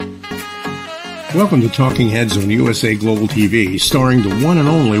Welcome to Talking Heads on USA Global TV, starring the one and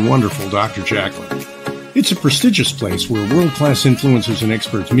only wonderful Dr. Jacqueline. It's a prestigious place where world-class influencers and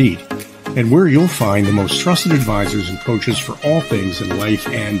experts meet, and where you'll find the most trusted advisors and coaches for all things in life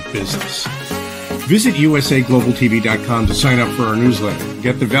and business. Visit usaglobaltv.com to sign up for our newsletter,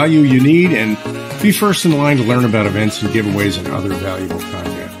 get the value you need, and be first in line to learn about events and giveaways and other valuable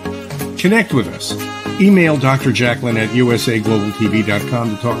content. Connect with us. Email Dr. Jacqueline at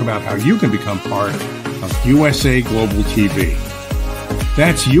usaglobaltv.com to talk about how you can become part of USA Global TV.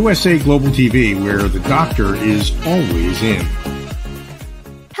 That's USA Global TV, where the doctor is always in.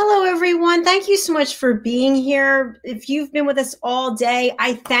 Hello, everyone. Thank you so much for being here. If you've been with us all day,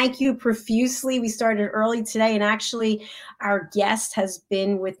 I thank you profusely. We started early today, and actually our guest has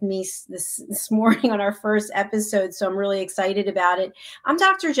been with me this morning on our first episode, so I'm really excited about it. I'm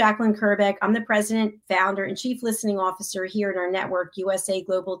Dr. Jacqueline Kerbeck. I'm the president, founder, and chief listening officer here at our network, USA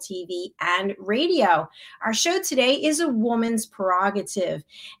Global TV and Radio. Our show today is a woman's prerogative,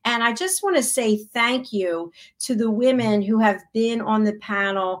 and I just want to say thank you to the women who have been on the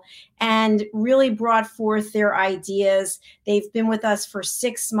panel and really brought forth their ideas. They've been with us for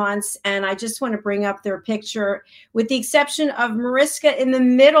 6 months, and I just want to bring up their picture. With the exception of Mariska in the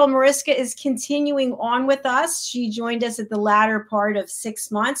middle, Mariska is continuing on with us. She joined us at the latter part of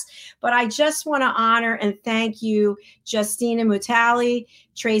 6 months, but I just want to honor and thank you, Justina Mutali,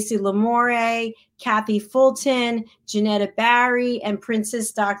 Tracy Lamore, Kathy Fulton, Janetta Barry, and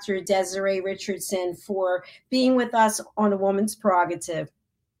Princess Dr. Desiree Richardson for being with us on A Woman's Prerogative.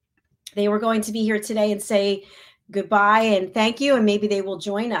 They were going to be here today and say goodbye and thank you, and maybe they will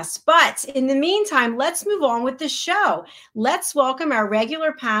join us. But in the meantime, let's move on with the show. Let's welcome our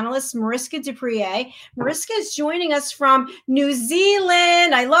regular panelist, Mariska Dupree. Mariska is joining us from New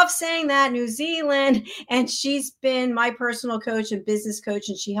Zealand. I love saying that, New Zealand. And she's been my personal coach and business coach,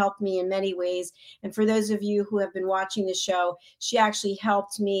 and she helped me in many ways. And for those of you who have been watching the show, she actually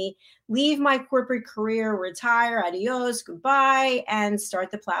helped me leave my corporate career, retire, adios, goodbye, and start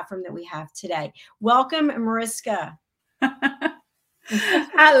the platform that we have today. Welcome, Mariska.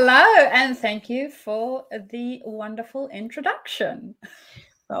 Hello, and thank you for the wonderful introduction.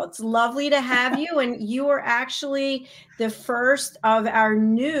 Well, it's lovely to have you, and you are actually the first of our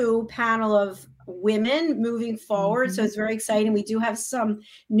new panel of women moving forward. Mm-hmm. So it's very exciting. We do have some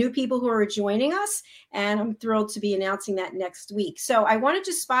new people who are joining us, and I'm thrilled to be announcing that next week. So I wanted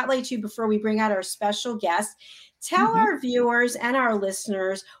to spotlight you before we bring out our special guest. Tell our viewers and our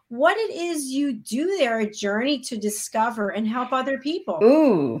listeners what it is you do there at Journey to Discover and help other people.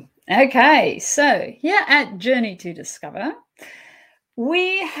 Ooh, okay. So here at Journey to Discover,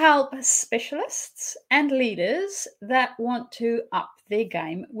 we help specialists and leaders that want to up their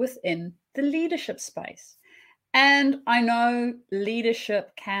game within the leadership space. And I know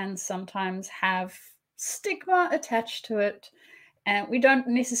leadership can sometimes have stigma attached to it, and we don't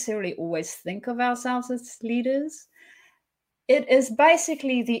necessarily always think of ourselves as leaders. It is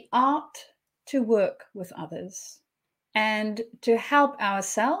basically the art to work with others and to help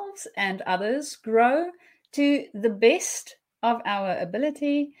ourselves and others grow to the best of our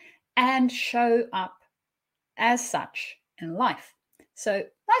ability and show up as such in life. So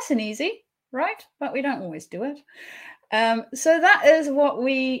nice and easy, right? But we don't always do it. So that is what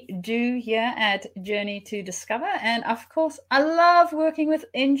we do here at Journey to Discover. And of course, I love working with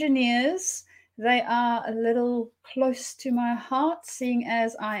engineers. They are a little close to my heart, seeing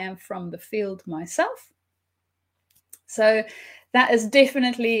as I am from the field myself. So that is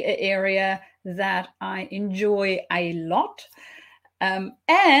definitely an area that I enjoy a lot.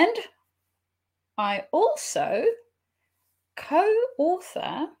 And I also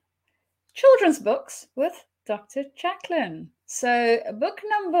co-author children's books with Dr. Jacqueline. So book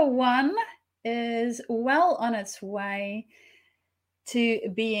number 1 is well on its way to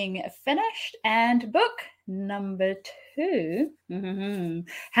being finished, and book number 2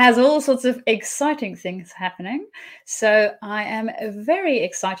 has all sorts of exciting things happening. So I am very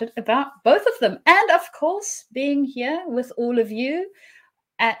excited about both of them, and of course being here with all of you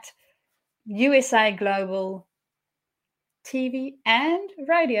at USA Global TV and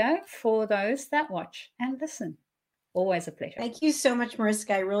radio for those that watch and listen. Always a pleasure. Thank you so much,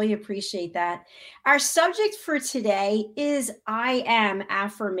 Mariska. I really appreciate that. Our subject for today is I am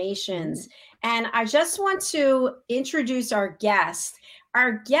affirmations. And I just want to introduce our guest.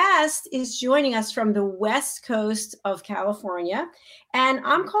 Our guest is joining us from the West Coast of California, and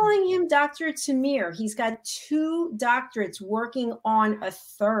I'm calling him Dr. Tamir. He's got 2 doctorates, working on a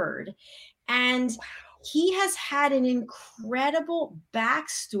 3rd. And he has had an incredible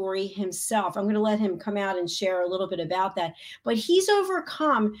backstory himself. I'm going to let him come out and share a little bit about that. But he's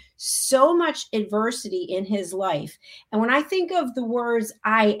overcome so much adversity in his life. And when I think of the words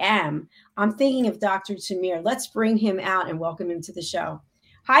I am, I'm thinking of Dr. Tamir. Let's bring him out and welcome him to the show.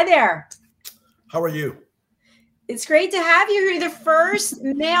 Hi there. How are you? It's great to have you. You're the first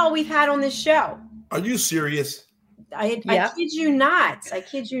male we've had on this show. Are you serious? I kid you not. I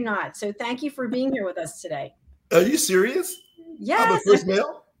kid you not. So thank you for being here with us today. Are you serious? Yes. I'm the first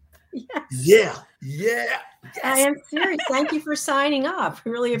male? Yes. Yeah. Yes. I am serious. Thank you for signing up. I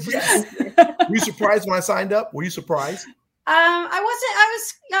really appreciate it. Were you surprised when I signed up? Were you surprised? I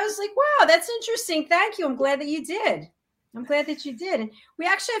wasn't. I was like, wow, that's interesting. Thank you. I'm glad that you did. I'm glad that you did. And we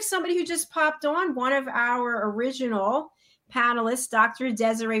actually have somebody who just popped on, one of our original panelists, Dr.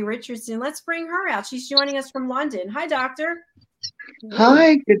 Desiree Richardson. Let's bring her out. She's joining us from London. Hi, doctor.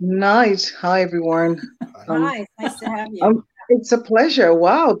 Hi, good night. Hi, everyone. Hi, nice to have you. It's a pleasure.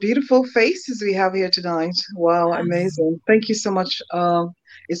 Wow, beautiful faces we have here tonight. Wow, amazing. Thank you so much.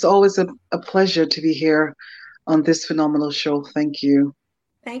 It's always a pleasure to be here on this phenomenal show. Thank you.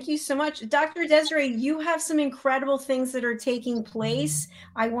 Thank you so much. Dr. Desiree, you have some incredible things that are taking place.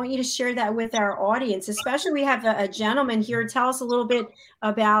 I want you to share that with our audience, especially we have a gentleman here. Tell us a little bit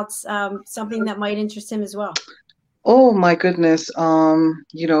about something that might interest him as well. Oh, my goodness.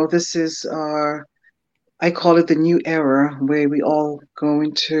 This is I call it the new era where we all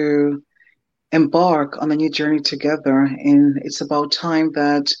going to embark on a new journey together. And it's about time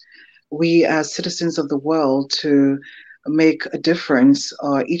that we as citizens of the world to make a difference.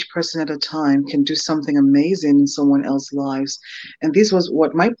 Each person at a time can do something amazing in someone else's lives. And this was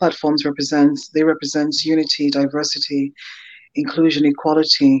what my platforms represents. They represent unity, diversity, inclusion,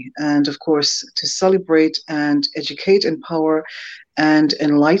 equality, and of course, to celebrate and educate, empower, and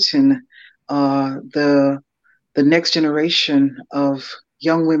enlighten the next generation of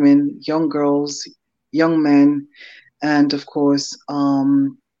young women, young girls, young men, and of course,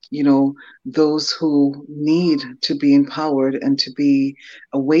 those who need to be empowered and to be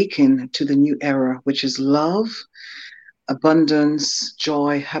awakened to the new era, which is love, abundance,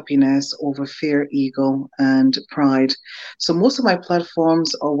 joy, happiness over fear, ego, and pride. So most of my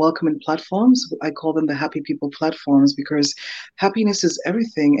platforms are welcoming platforms. I call them the happy people platforms because happiness is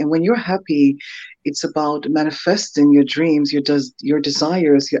everything. And when you're happy, it's about manifesting your dreams, your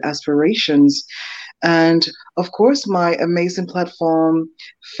desires, your aspirations. And of course, my amazing platform,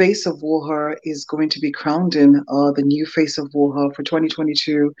 Face of Woher, is going to be crowned in the new Face of Woher for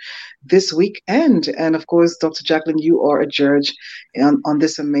 2022 this weekend. And of course, Dr. Jacqueline, you are a judge on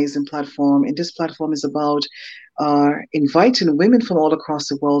this amazing platform. And this platform is about inviting women from all across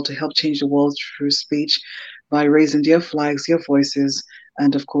the world to help change the world through speech by raising their flags, their voices,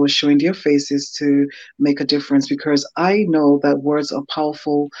 and of course, showing their faces to make a difference, because I know that words are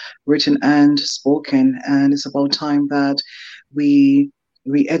powerful, written and spoken. And it's about time that we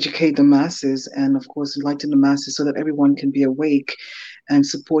educate the masses and, of course, enlighten the masses so that everyone can be awake and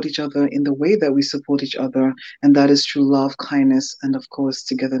support each other in the way that we support each other. And that is through love, kindness, and, of course,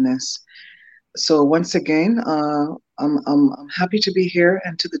 togetherness. So once again, I'm happy to be here,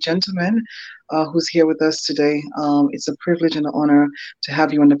 and to the gentleman who's here with us today, it's a privilege and an honor to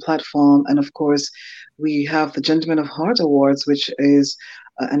have you on the platform. And of course, we have the Gentleman of Heart Awards, which is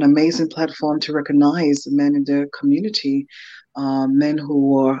an amazing platform to recognize men in the community, men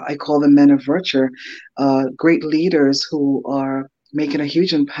who are, I call them men of virtue, great leaders who are making a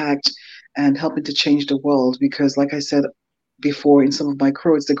huge impact and helping to change the world. Because like I said before in some of my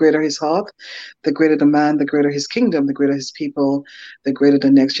quotes, the greater his heart, the greater the man, the greater his kingdom, the greater his people, the greater the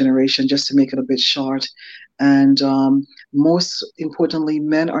next generation, just to make it a bit short. And most importantly,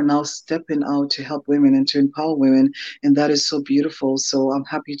 men are now stepping out to help women and to empower women. And that is so beautiful. So I'm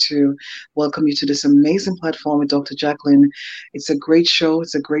happy to welcome you to this amazing platform with Dr. Jacqueline. It's a great show.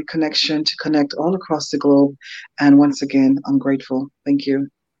 It's a great connection to connect all across the globe. And once again, I'm grateful. Thank you.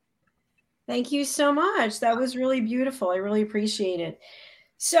 Thank you so much. That was really beautiful. I really appreciate it.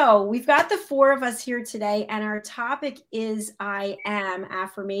 So we've got the four of us here today, and our topic is I am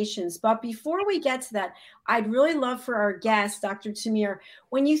affirmations. But before we get to that, I'd really love for our guest, Dr. Tamir,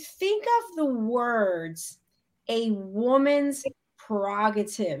 when you think of the words, a woman's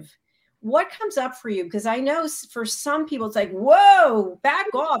prerogative, what comes up for you? Because I know for some people, it's like, whoa, back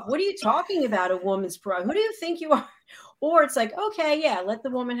off. What are you talking about, a woman's prerogative? Who do you think you are? Or it's like, okay, yeah, let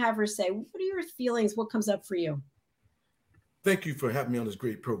the woman have her say. What are your feelings? What comes up for you? Thank you for having me on this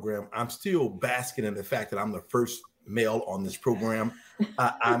great program. I'm still basking in the fact that I'm the first male on this program.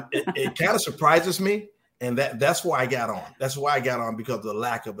 It kind of surprises me. And that's why I got on. That's why I got on, because of the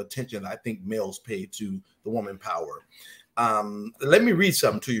lack of attention I think males pay to the woman power. Let me read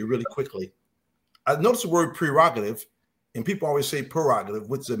something to you really quickly. I noticed the word prerogative, and people always say prerogative,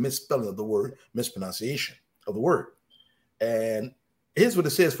 which is a misspelling of the word, mispronunciation of the word. And here's what it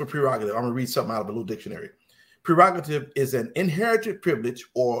says for prerogative. I'm going to read something out of a little dictionary. Prerogative is an inherited privilege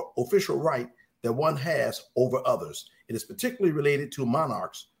or official right that one has over others. It is particularly related to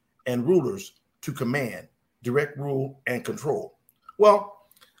monarchs and rulers to command, direct rule, and control. Well,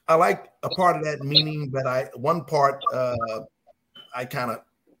 I like a part of that meaning, but one part I kind of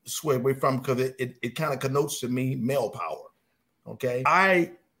sway away from, because it kind of connotes to me male power. Okay,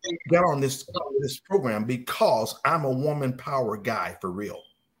 I got on this program because I'm a woman power guy for real.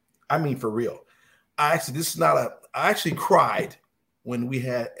 I mean, for real. I actually cried when we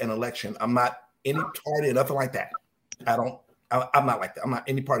had an election. I'm not any party or nothing like that. I'm not like that. I'm not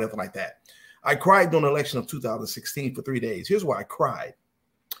any party, nothing like that. I cried during the election of 2016 for 3 days. Here's why I cried.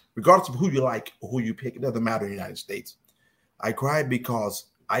 Regardless of who you like or who you pick, it doesn't matter in the United States. I cried because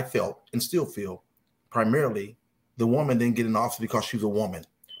I felt and still feel primarily the woman didn't get in office because she's a woman.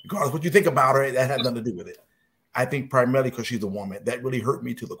 Regardless of what you think about her, that had nothing to do with it. I think primarily because she's a woman. That really hurt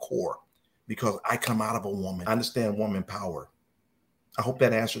me to the core, because I come out of a woman. I understand woman power. I hope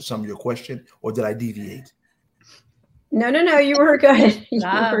that answered some of your question, or did I deviate? No, you were good. You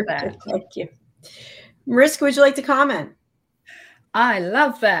were good. Thank you. Mariska, would you like to comment? I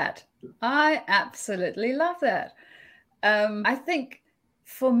love that. I absolutely love that. I think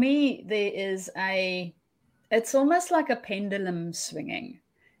for me, it's almost like a pendulum swinging.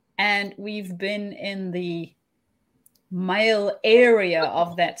 And we've been in the male area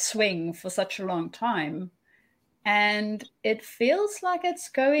of that swing for such a long time. And it feels like it's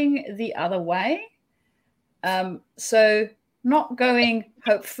going the other way. So not going,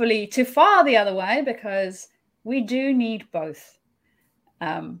 hopefully, too far the other way, because we do need both.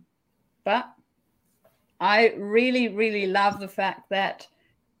 But I really, really love the fact that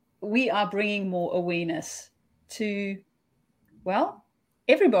we are bringing more awareness to, well,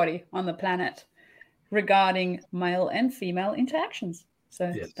 everybody on the planet regarding male and female interactions.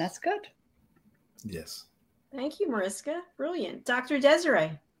 So yes. That's good. Yes. Thank you, Mariska. Brilliant. Dr.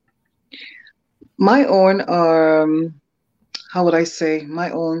 Desiree. My own,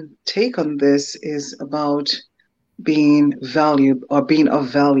 my own take on this is about being valued or being of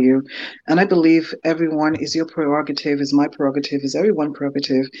value. And I believe everyone is your prerogative, is my prerogative, is everyone's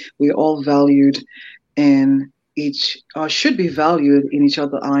prerogative. We're all valued in should be valued in each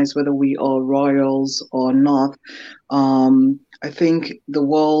other's eyes, whether we are royals or not. I think the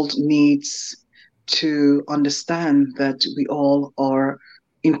world needs to understand that we all are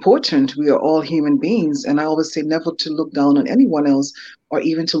important. We are all human beings. And I always say never to look down on anyone else or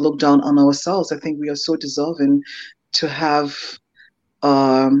even to look down on ourselves. I think we are so deserving to have,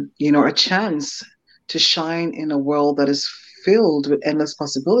 a chance to shine in a world that is filled with endless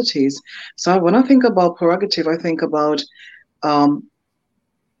possibilities. So when I think about prerogative, I think about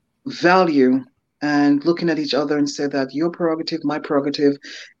value and looking at each other and say that your prerogative, my prerogative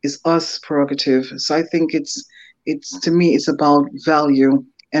is us prerogative. So I think to me, it's about value,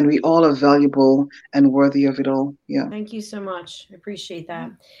 and we all are valuable and worthy of it all. Yeah. Thank you so much. I appreciate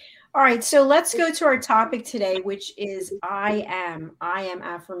that. All right. So let's go to our topic today, which is I am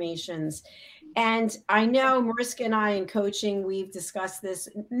affirmations. And I know Mariska and I in coaching, we've discussed this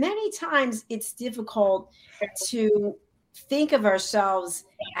many times. It's difficult to think of ourselves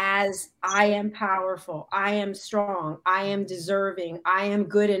as I am powerful, I am strong, I am deserving, I am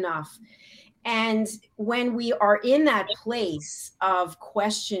good enough. And when we are in that place of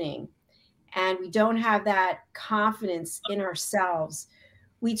questioning and we don't have that confidence in ourselves,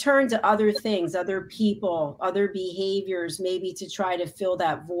 we turn to other things, other people, other behaviors, maybe to try to fill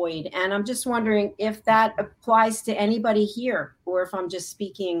that void. And I'm just wondering if that applies to anybody here, or if I'm just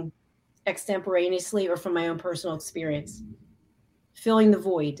speaking extemporaneously or from my own personal experience. Filling the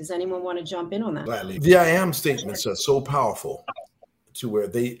void. Does anyone want to jump in on that? Gladly. The I am statements are so powerful to where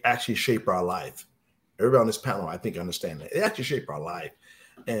they actually shape our life. Everybody on this panel, I think, understand that. They actually shape our life.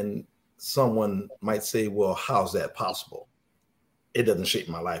 And someone might say, well, how's that possible? It doesn't shape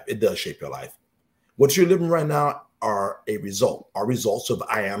my life. It does shape your life. What you're living right now are results of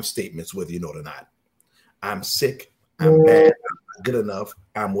I am statements, whether you know it or not. I'm sick. I'm bad. I'm not good enough.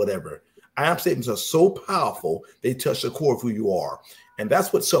 I'm whatever. I am statements are so powerful, they touch the core of who you are. And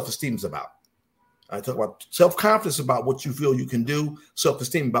that's what self-esteem is about. I talk about self-confidence about what you feel you can do,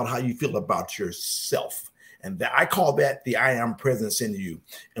 self-esteem about how you feel about yourself. And I call that the I am presence in you.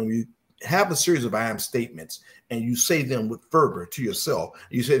 And when you have a series of I am statements and you say them with fervor to yourself,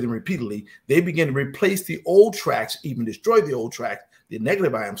 you say them repeatedly, they begin to replace the old tracks, even destroy the old tracks, the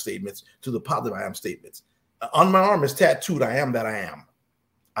negative I am statements to the positive I am statements. On my arm is tattooed, I am that I am.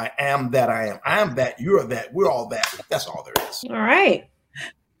 I am that I am. I am that, you're that, we're all that. That's all there is. All right.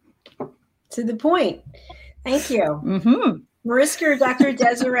 To the point. Thank you. Mm-hmm. Mariska or Dr.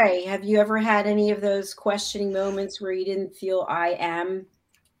 Desiree, have you ever had any of those questioning moments where you didn't feel I am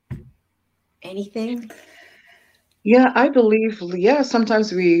anything? Yeah, I believe,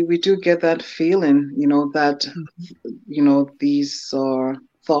 sometimes we do get that feeling, that, these are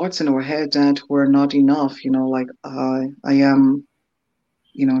thoughts in our head that we're not enough, like I am,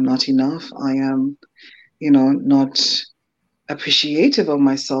 not enough. I am, not appreciative of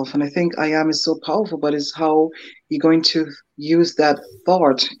myself. And I think I am is so powerful, but it's how you're going to use that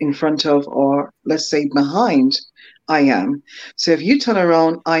thought in front of, or let's say behind, I am. So if you turn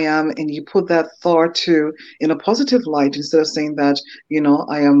around I am and you put that thought in a positive light, instead of saying that,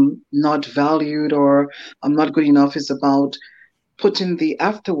 I am not valued or I'm not good enough, it's about putting the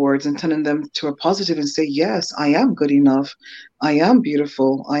afterwards and turning them to a positive and say, yes, I am good enough. I am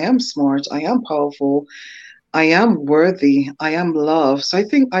beautiful. I am smart. I am powerful. I am worthy. I am loved. So I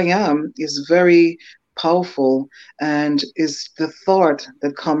think I am is very powerful and is the thought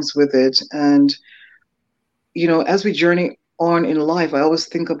that comes with it. And, as we journey on in life, I always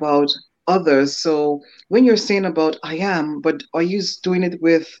think about others. So when you're saying about I am, but are you doing it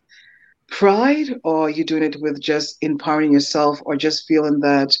with pride, or are you doing it with just empowering yourself, or just feeling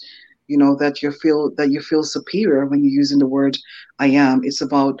that, that you feel superior when you're using the word I am? It's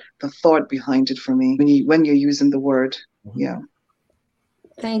about the thought behind it for me when you're using the word. Yeah.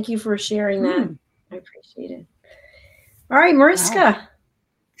 Thank you for sharing that. I appreciate it. All right, Mariska,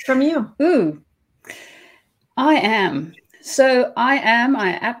 from you. Ooh, I am. So I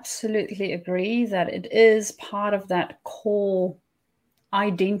absolutely agree that it is part of that core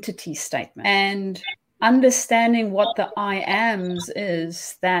identity statement, and understanding what the I ams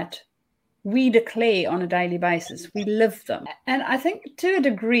is that we declare on a daily basis. We live them. And I think to a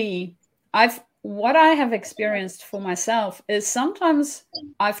degree, what I have experienced for myself is sometimes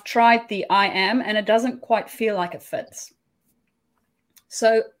I've tried the I am and it doesn't quite feel like it fits.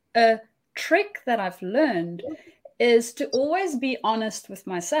 So a trick that I've learned is to always be honest with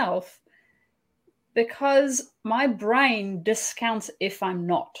myself, because my brain discounts if I'm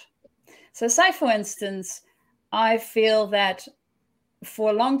not. So say, for instance, I feel that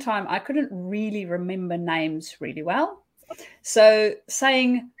for a long time, I couldn't really remember names really well. So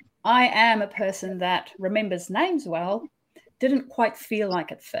saying I am a person that remembers names well didn't quite feel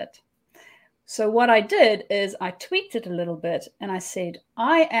like it fit. So what I did is I tweaked it a little bit and I said,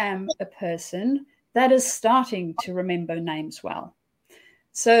 I am a person that is starting to remember names well.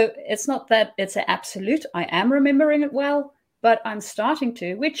 So it's not that it's an absolute, I am remembering it well, but I'm starting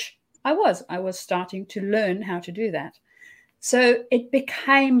to, which I was starting to learn how to do that. So it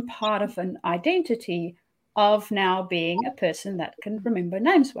became part of an identity of now being a person that can remember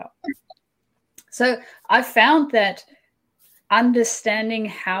names well. So I found that understanding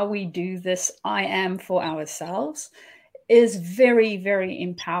how we do this I am for ourselves is very, very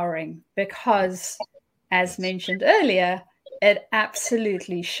empowering, because, as mentioned earlier, it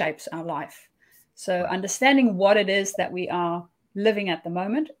absolutely shapes our life. So understanding what it is that we are living at the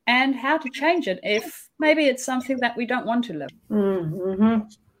moment and how to change it if maybe it's something that we don't want to live. Mm-hmm.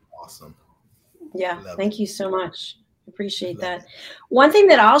 Awesome. Yeah, thank you so much. Appreciate that. One thing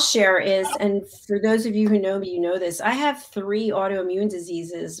that I'll share is, and for those of you who know me, you know this, I have 3 autoimmune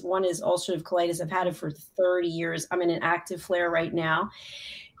diseases. One is ulcerative colitis. I've had it for 30 years. I'm in an active flare right now.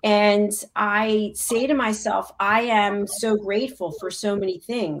 And I say to myself, I am so grateful for so many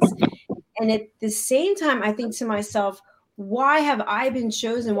things. And at the same time, I think to myself, why have I been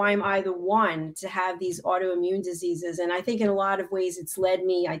chosen? Why am I the one to have these autoimmune diseases? And I think in a lot of ways it's led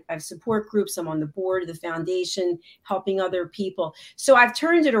me. I have support groups. I'm on the board of the foundation, helping other people. So I've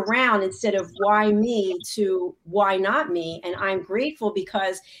turned it around, instead of why me to why not me. And I'm grateful,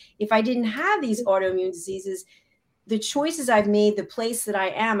 because if I didn't have these autoimmune diseases, the choices I've made, the place that I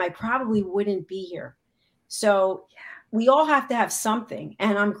am, I probably wouldn't be here. So we all have to have something.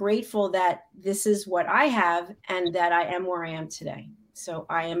 And I'm grateful that this is what I have and that I am where I am today. So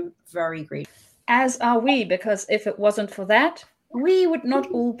I am very grateful. As are we, because if it wasn't for that, we would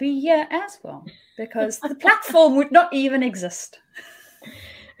not all be here as well, because the platform would not even exist.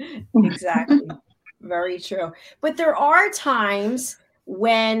 Exactly. Very true. But there are times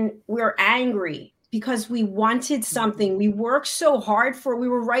when we're angry because we wanted something. We worked so hard for it. We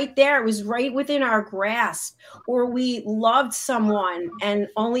were right there. It was right within our grasp. Or we loved someone and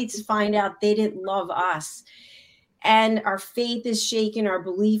only to find out they didn't love us. And our faith is shaken, our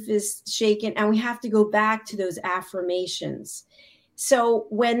belief is shaken, and we have to go back to those affirmations. So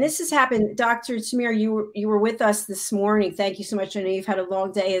when this has happened, Dr. Tamir, you were with us this morning. Thank you so much. I know you've had a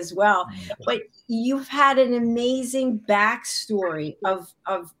long day as well, but you've had an amazing backstory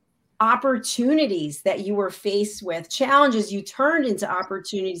of opportunities that you were faced with, challenges you turned into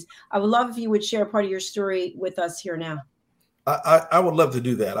opportunities. I would love if you would share part of your story with us here now. I would love to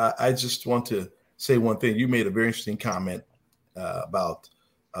do that. I just want to say one thing. You made a very interesting comment about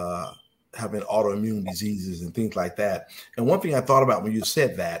having autoimmune diseases and things like that. And one thing I thought about when you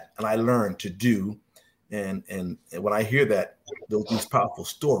said that, and I learned to do, and when I hear that, these powerful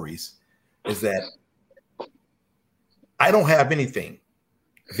stories, is that I don't have anything.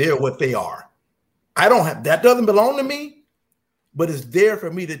 They're what they are. I don't have, that doesn't belong to me, but it's there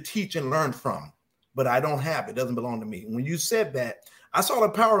for me to teach and learn from. But I don't have it. It doesn't belong to me. When you said that, I saw the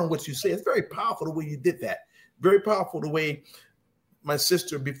power in what you said. It's very powerful the way you did that. Very powerful the way my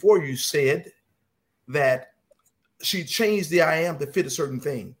sister before you said that she changed the I am to fit a certain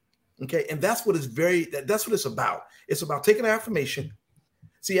thing. Okay. And that's what that's what it's about. It's about taking an affirmation.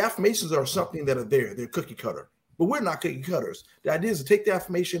 See, affirmations are something that are there. They're cookie cutter, but we're not cookie cutters. The idea is to take the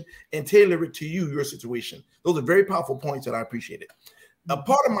affirmation and tailor it to you, your situation. Those are very powerful points that I appreciate it. A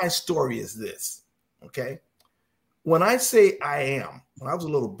part of my story is this. Okay. When I say I am, when I was a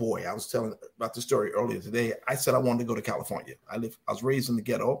little boy, I was telling about the story earlier today. I said I wanted to go to California. I was raised in the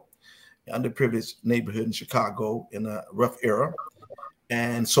ghetto, underprivileged neighborhood in Chicago in a rough era,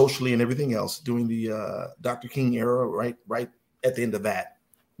 and socially and everything else during the Dr. King era, right at the end of that.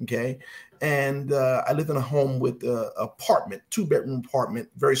 Okay. And I lived in a home with an apartment, 2-bedroom apartment,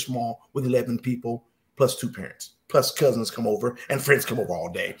 very small, with 11 people, plus 2 parents, plus cousins come over and friends come over all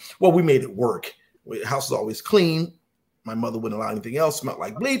day. Well, we made it work. The house was always clean. My mother wouldn't allow anything else, smelled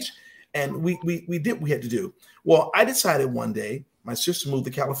like bleach. And we did what we had to do. Well, I decided one day, my sister moved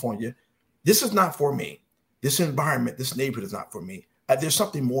to California. This is not for me. This environment, this neighborhood is not for me. There's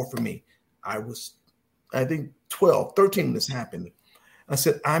something more for me. I was, I think, 12, 13 when this happened. I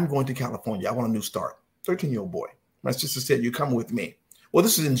said, I'm going to California. I want a new start. 13-year-old boy. My sister said, you come with me. Well,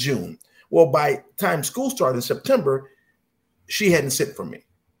 this is in June. Well, by the time school started in September, she hadn't sent for me.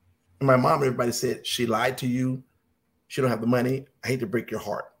 And my mom and everybody said, she lied to you. She don't have the money. I hate to break your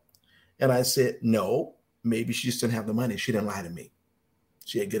heart. And I said, no, maybe she just didn't have the money. She didn't lie to me.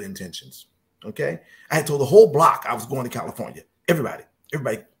 She had good intentions. Okay. I had told the whole block I was going to California. Everybody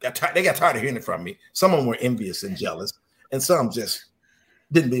got tired. They got tired of hearing it from me. Some of them were envious and jealous, and some just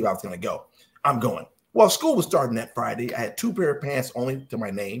didn't believe I was going to go. I'm going. Well, school was starting that Friday. I had 2 pair of pants only to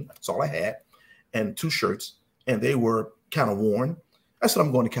my name. That's all I had, and 2 shirts, and they were kind of worn. I said,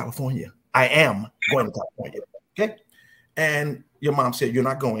 I'm going to California. I am going to California. Okay. And your mom said, you're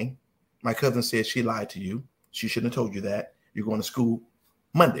not going. My cousin said she lied to you. She shouldn't have told you that. You're going to school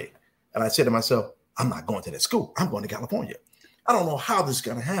Monday. And I said to myself, I'm not going to that school. I'm going to California. I don't know how this is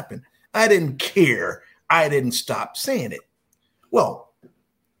going to happen. I didn't care. I didn't stop saying it. Well,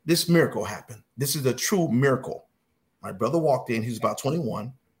 this miracle happened. This is a true miracle. My brother walked in. He was about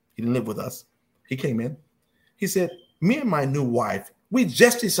 21. He didn't live with us. He came in. He said, me and my new wife, we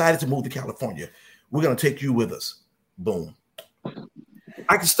just decided to move to California. We're going to take you with us. Boom.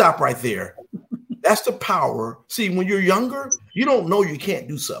 I can stop right there. That's the power. See, when you're younger, you don't know you can't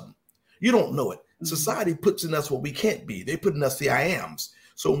do something. You don't know it. Society puts in us what we can't be. They put in us the I ams.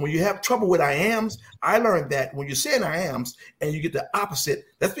 So when you have trouble with I ams, I learned that when you're saying I ams and you get the opposite,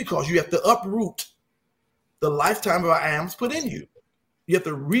 that's because you have to uproot the lifetime of I ams put in you. You have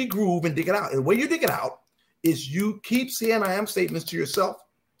to regroove and dig it out. And the way you dig it out is you keep saying I am statements to yourself,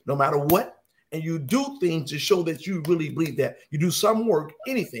 no matter what. And you do things to show that you really believe that. You do some work,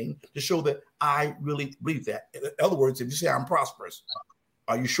 anything, to show that I really believe that. In other words, if you say I'm prosperous,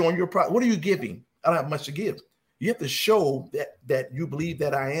 are you showing your progress? What are you giving? I don't have much to give. You have to show that you believe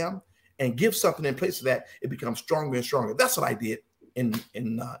that I am, and give something in place of that. It becomes stronger and stronger. That's what I did in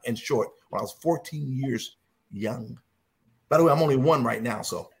short when I was 14 years young. By the way, I'm only 1 right now,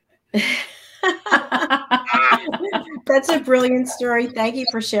 so. That's a brilliant story. Thank you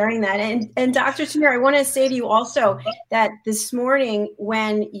for sharing that. And Dr. Tamir, I want to say to you also that this morning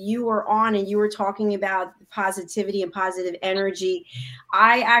when you were on and you were talking about positivity and positive energy,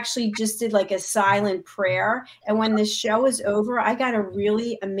 I actually just did like a silent prayer. And when the show is over, I got a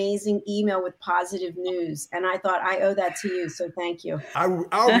really amazing email with positive news. And I thought I owe that to you. So thank you.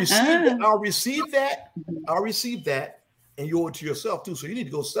 I'll receive that. I'll receive that. and you owe it to yourself too. So you need to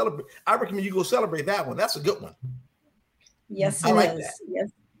go celebrate. I recommend you go celebrate that one. That's a good one. Yes, I like is.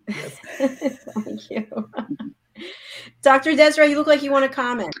 that. Yes. Thank you. Dr. Desiree, you look like you want to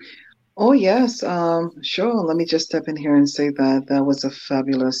comment. Oh, yes, sure. Let me just step in here and say that that was a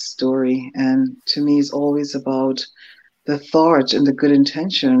fabulous story. And to me, it's always about the thought and the good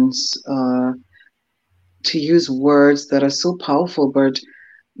intentions, to use words that are so powerful, but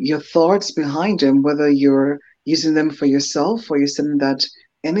your thoughts behind them, whether you're using them for yourself or you're sending that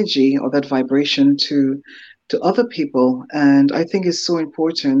energy or that vibration to other people. And I think it's so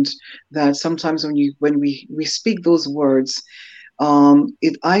important that sometimes when we speak those words,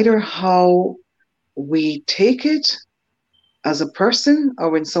 it either how we take it as a person, or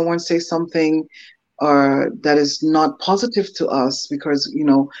when someone says something that is not positive to us, because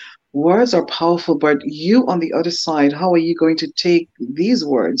words are powerful, but you on the other side, how are you going to take these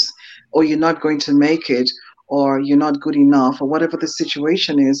words? Or you're not going to make it, or you're not good enough, or whatever the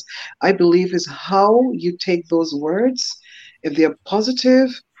situation is. I believe is how you take those words. If they're positive,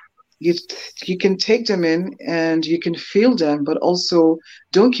 you can take them in and you can feel them, but also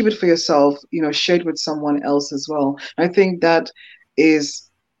don't keep it for yourself. Share it with someone else as well. I think that is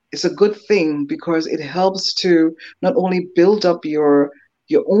a good thing, because it helps to not only build up your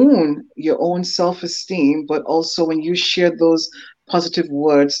own self-esteem, but also when you share those positive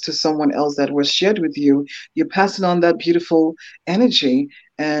words to someone else that was shared with you, you're passing on that beautiful energy.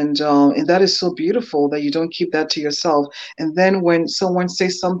 And that is so beautiful that you don't keep that to yourself. And then when someone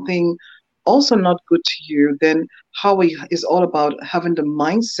says something also not good to you, then Howie is all about having the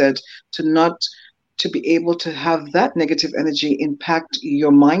mindset to be able to have that negative energy impact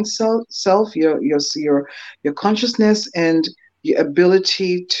your mind self, your consciousness, and your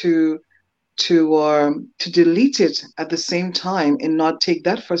ability to delete it at the same time, and not take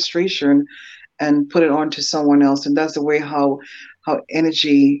that frustration and put it on to someone else. And that's the way how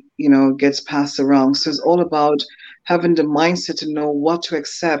energy gets passed around. So it's all about having the mindset to know what to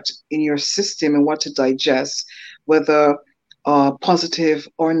accept in your system and what to digest, whether positive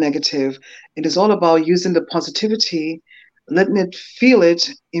or negative. It is all about using the positivity, letting it feel it,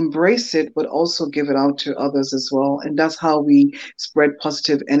 embrace it, but also give it out to others as well. And that's how we spread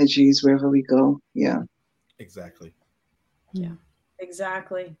positive energies wherever we go. Yeah. Exactly. Yeah,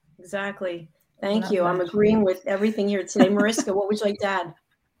 exactly. Thank you. I'm agreeing with everything here today. Mariska, what would you like to add?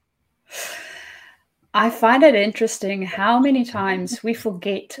 I find it interesting how many times we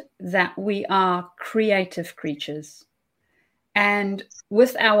forget that we are creative creatures. And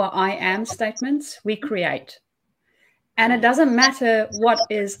with our I am statements, we create. And it doesn't matter what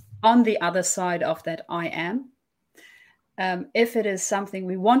is on the other side of that I am. If it is something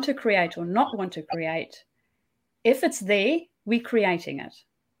we want to create or not want to create, if it's there, we're creating it.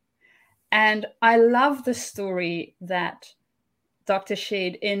 And I love the story that Dr.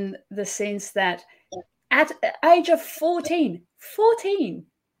 shared, in the sense that at the age of 14,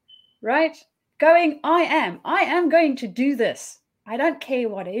 right? Going, I am going to do this. I don't care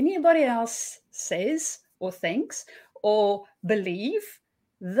what anybody else says or thinks or believe.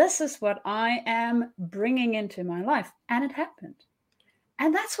 This is what I am bringing into my life. And it happened.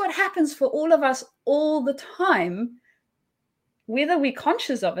 And that's what happens for all of us all the time, whether we're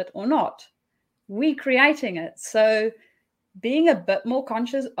conscious of it or not. We're creating it. So being a bit more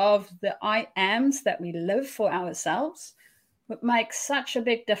conscious of the I ams that we live for ourselves would make such a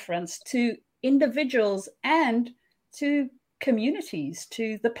big difference to individuals and to communities,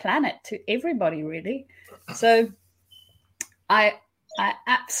 to the planet, to everybody, really. So I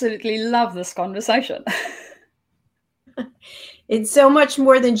absolutely love this conversation. It's so much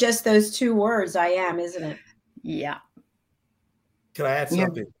more than just those two words, I am, isn't it? Yeah. Can I add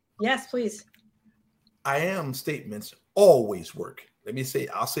something? Yes, please. I am statements always work.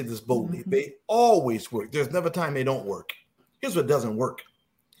 I'll say this boldly. Mm-hmm. They always work. There's never a time they don't work. Here's what doesn't work.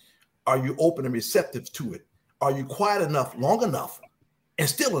 Are you open and receptive to it? Are you quiet enough, long enough, and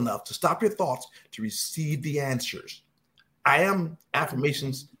still enough to stop your thoughts to receive the answers? I am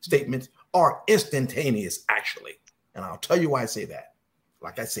affirmations, statements are instantaneous, actually. And I'll tell you why I say that.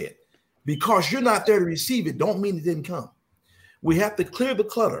 Like I said, because you're not there to receive it, don't mean it didn't come. We have to clear the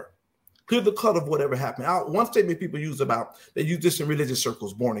clutter of whatever happened. One statement people use they use this in religious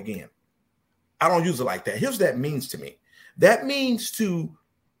circles, born again. I don't use it like that. Here's what that means to me. That means to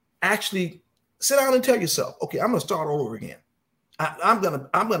actually sit down and tell yourself, okay, I'm going to start all over again. I'm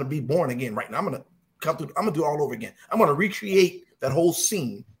going to be born again right now. I'm going to do it all over again. I'm going to recreate that whole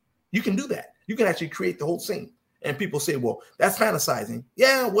scene. You can do that. You can actually create the whole scene. And people say, well, that's fantasizing.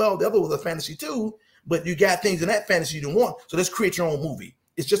 Yeah, well, the other was a fantasy too, but you got things in that fantasy you didn't want. So let's create your own movie.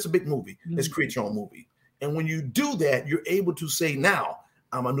 It's just a big movie. Mm-hmm. Let's create your own movie. And when you do that, you're able to say, now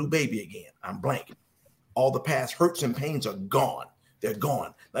I'm a new baby again. I'm blank. All the past hurts and pains are gone. They're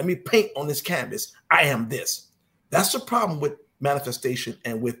gone. Let me paint on this canvas. I am this. That's the problem with manifestation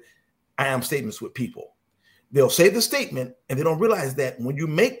and with I am statements with people. They'll say the statement and they don't realize that when you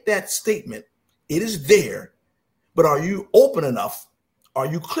make that statement, it is there, but are you open enough? Are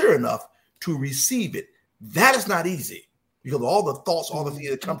you clear enough to receive it? That is not easy because all the thoughts, all the things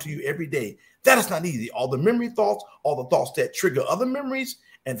that come to you every day, that is not easy. All the memory thoughts, all the thoughts that trigger other memories,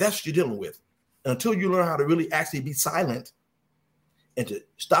 and that's what you're dealing with. Until you learn how to really actually be silent and to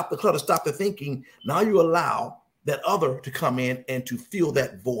stop the clutter, stop the thinking, now you allow that other to come in and to fill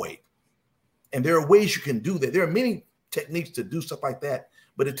that void. And there are ways you can do that. There are many techniques to do stuff like that,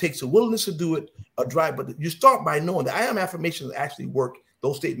 but it takes a willingness to do it, a drive. But you start by knowing that I am affirmations actually work.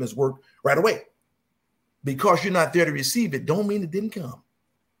 Those statements work right away. Because you're not there to receive it, don't mean it didn't come.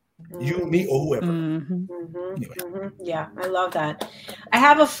 You, me, or whoever. Anyway. Yeah, I love that. I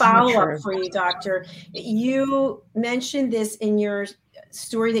have a follow-up for you, Doctor. You mentioned this in your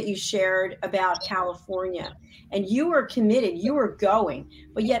story that you shared about California, and you were committed, you were going,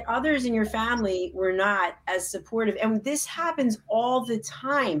 but yet others in your family were not as supportive. And this happens all the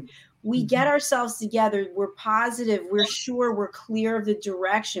time. We get ourselves together, we're positive, we're sure, we're clear of the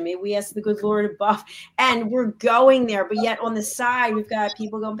direction. Maybe we ask the good Lord above, and we're going there. But yet on the side, we've got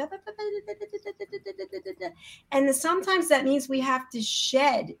people going, and sometimes that means we have to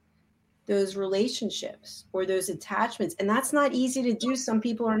shed those relationships or those attachments. And that's not easy to do. Some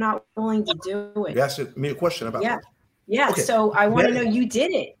people are not willing to do it. You asked me a question about that. Yeah. Okay. So I want to know, you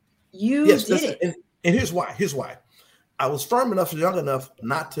did it. You did it. And here's why. I was firm enough, young enough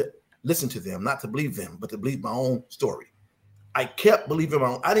not to listen to them, not to believe them, but to believe my own story. I kept believing my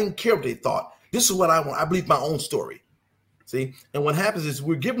own. I didn't care what they thought. This is what I want. I believe my own story. See? And what happens is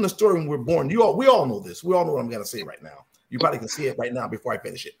we're given a story when we're born. We all know this. We all know what I'm going to say right now. You probably can see it right now before I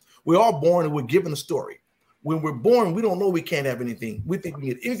finish it. We're all born and we're given a story. When we're born, we don't know we can't have anything. We think we can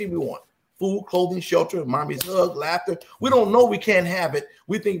get anything we want. Food, clothing, shelter, mommy's hug, laughter. We don't know we can't have it.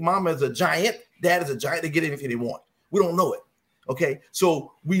 We think mama is a giant, dad is a giant. They get anything they want. We don't know it. Okay,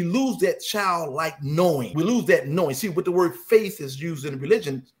 so we lose that childlike knowing. We lose that knowing. See, what the word faith is used in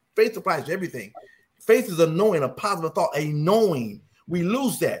religion, faith applies to everything. Faith is a knowing, a positive thought, a knowing. We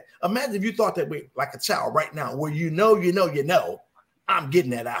lose that. Imagine if you thought that way like a child right now, where you know, I'm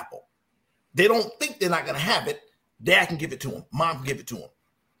getting that apple. They don't think they're not going to have it. Dad can give it to them. Mom can give it to them.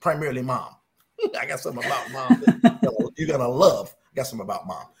 Primarily mom. I got something about mom that you're going to love. I got something about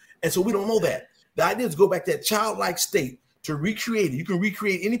mom. And so we don't know that. The idea is to go back to that childlike state to recreate it. You can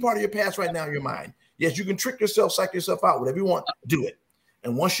recreate any part of your past right now in your mind. Yes, you can trick yourself, psych yourself out, whatever you want, do it.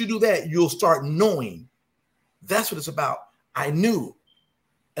 And once you do that, you'll start knowing. That's what it's about. I knew.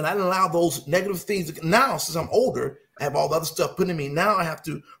 And I didn't allow those negative things. Now, since I'm older, I have all the other stuff put in me. Now I have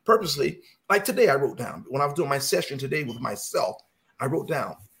to purposely, like today, I wrote down, when I was doing my session today with myself, I wrote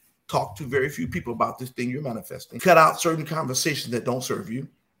down, talk to very few people about this thing you're manifesting. Cut out certain conversations that don't serve you.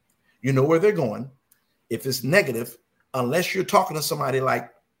 You know where they're going. If it's negative, unless you're talking to somebody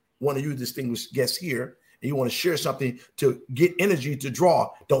like one of you distinguished guests here, and you want to share something to get energy to draw,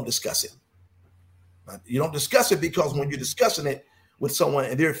 don't discuss it. You don't discuss it because when you're discussing it with someone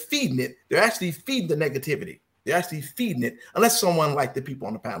and they're feeding it, they're actually feeding the negativity. They're actually feeding it, unless someone like the people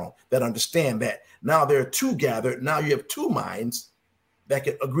on the panel that understand that. Now there are two gathered. Now you have two minds that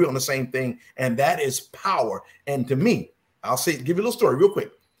can agree on the same thing, and that is power. And to me, I'll say, give you a little story real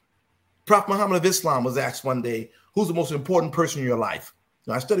quick. Prophet Muhammad of Islam was asked one day, who's the most important person in your life?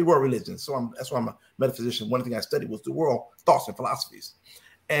 Now, I study world religions, so that's why I'm a metaphysician. One thing I studied was the world thoughts and philosophies.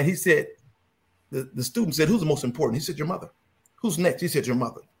 And he said, the student said, who's the most important? He said, your mother. Who's next? He said, your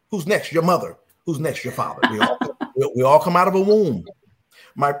mother. Who's next? Your mother. Who's next? Your father. We all come out of a womb.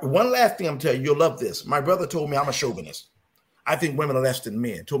 One last thing I'm telling you, you'll love this. My brother told me I'm a chauvinist. I think women are less than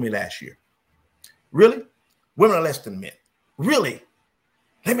men. Told me last year. Really? Women are less than men. Really?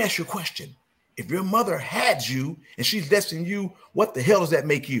 Let me ask you a question. If your mother had you and she's less than you, what the hell does that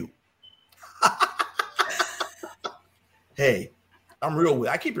make you? Hey, I'm real with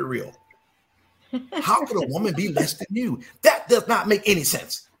it. I keep it real. How could a woman be less than you? That does not make any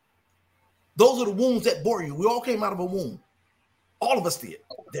sense. Those are the wounds that bore you. We all came out of a womb. All of us did.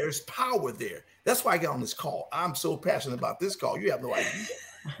 There's power there. That's why I got on this call. I'm so passionate about this call. You have no idea.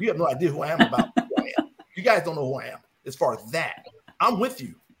 You have no idea who I am about who I am. You guys don't know who I am as far as that. I'm with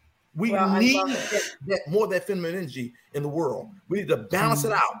you. We need that more of that feminine energy in the world. We need to balance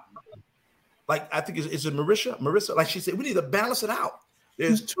it out. Like I think it's Marissa, like she said, we need to balance it out.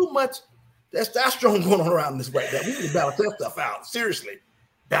 There's too much testosterone going on around this right now. We need to balance that stuff out. Seriously,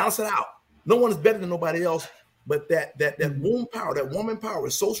 balance it out. No one is better than nobody else. But that womb power, that woman power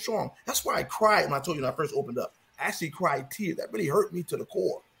is so strong. That's why I cried when I told you when I first opened up. I actually cried tears. That really hurt me to the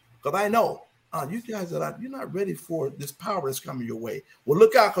core. Because I know you guys you're not ready for this power that's coming your way. Well,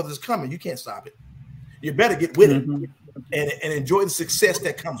 look out, because it's coming. You can't stop it. You better get with it and enjoy the success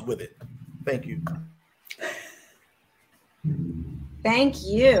that comes with it. Thank you. Thank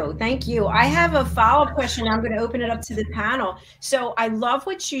you. Thank you. I have a follow-up question. I'm going to open it up to the panel. So I love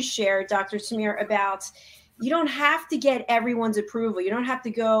what you shared, Dr. Tamir, about you don't have to get everyone's approval. You don't have to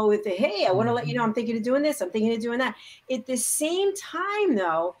go with the, hey, I want to let you know I'm thinking of doing this. I'm thinking of doing that. At the same time,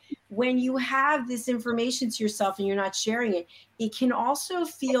 though, when you have this information to yourself and you're not sharing it, it can also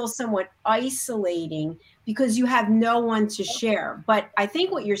feel somewhat isolating because you have no one to share. But I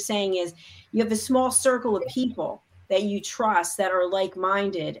think what you're saying is you have a small circle of people that you trust that are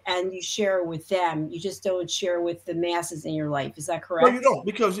like-minded, and you share with them. You just don't share with the masses in your life. Is that correct? No, you don't,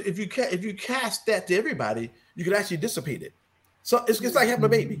 because if you cast that to everybody, you could actually dissipate it. So it's like having a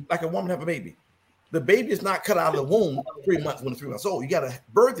baby, like a woman have a baby. The baby is not cut out of the womb 3 months when it's 3 months old. You got to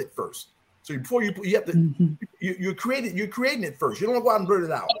birth it first. So before you have to, you're creating it first. You don't want to go out and blurt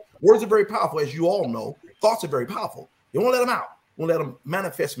it out. Words are very powerful, as you all know. Thoughts are very powerful. You won't let them out. You won't let them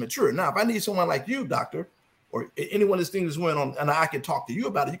manifest and mature. Now, if I need someone like you, doctor, or anyone that's things going on, and I can talk to you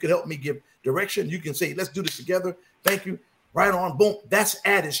about it, you can help me give direction. You can say, let's do this together. Thank you. Right on. Boom. That's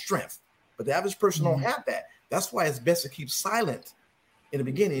added strength. But the average person don't have that. That's why it's best to keep silent in the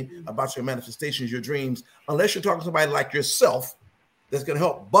beginning about your manifestations, your dreams, unless you're talking to somebody like yourself that's going to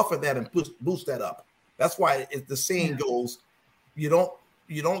help buffer that and boost that up. That's why the saying goes, you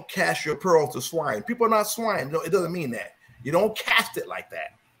don't cast your pearls to swine. People are not swine. No, it doesn't mean that. You don't cast it like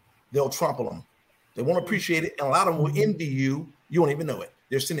that. They'll trample them. They won't appreciate it, and a lot of them will envy you. You won't even know it.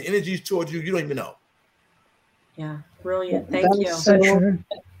 They're sending energies towards you. You don't even know. Yeah, brilliant. Thank you. So true.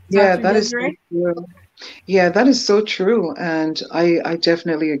 Yeah, that is so true. Yeah, that is so true, and I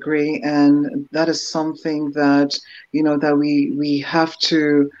definitely agree. And that is something that that we have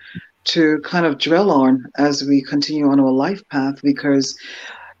to kind of dwell on as we continue on our life path, because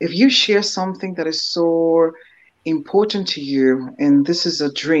if you share something that is so important to you, and this is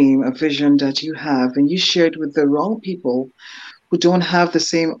a dream, a vision that you have, and you share it with the wrong people who don't have the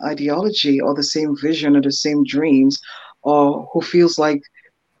same ideology or the same vision or the same dreams, or who feels like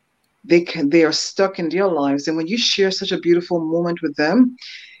they are stuck in their lives, and when you share such a beautiful moment with them,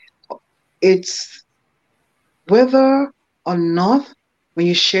 it's whether or not when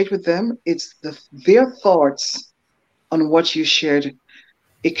you share it with them, it's their thoughts on what you shared.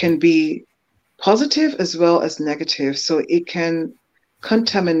 It can be positive as well as negative. So it can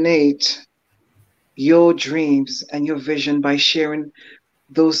contaminate your dreams and your vision by sharing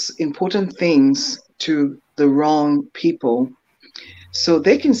those important things to the wrong people. So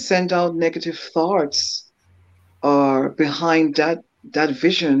they can send out negative thoughts behind that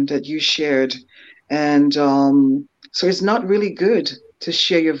vision that you shared. And so it's not really good to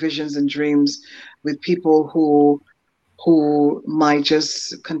share your visions and dreams with people who might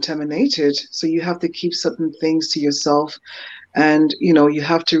just contaminate it. So you have to keep certain things to yourself, and you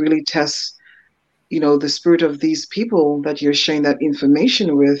have to really test the spirit of these people that you're sharing that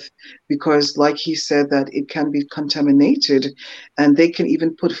information with, because like he said, that it can be contaminated, and they can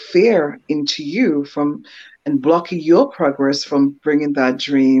even put fear into you and blocking your progress from bringing that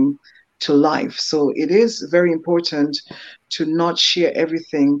dream to life. So it is very important to not share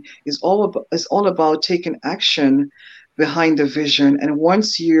everything. It's all about taking action behind the vision, and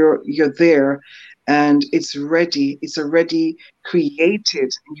once you're there and it's already created,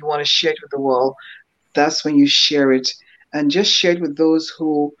 and you want to share it with the world, that's when you share it, and just share it with those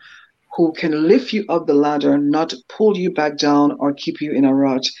who can lift you up the ladder, not pull you back down or keep you in a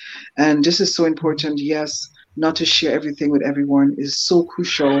rut. And this is so important. Yes, not to share everything with everyone is so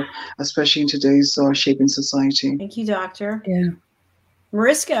crucial, especially in today's shaping society. Thank you, Doctor. Yeah.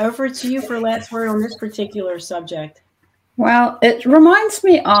 Mariska, over to you for last word on this particular subject. Well, it reminds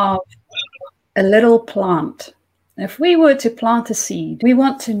me of a little plant. If we were to plant a seed, we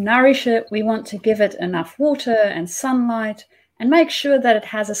want to nourish it, we want to give it enough water and sunlight, and make sure that it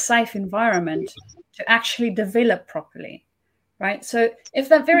has a safe environment to actually develop properly, right? So if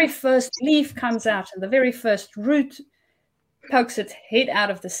that very first leaf comes out and the very first root pokes its head out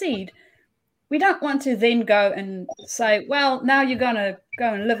of the seed, we don't want to then go and say, well, now you're going to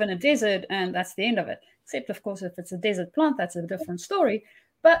go and live in a desert and that's the end of it. Except, of course, if it's a desert plant, that's a different story.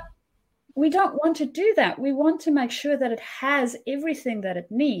 But we don't want to do that. We want to make sure that it has everything that it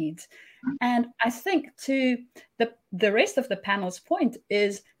needs. And I think to the rest of the panel's point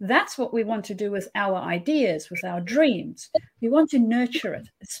is that's what we want to do with our ideas, with our dreams. We want to nurture it,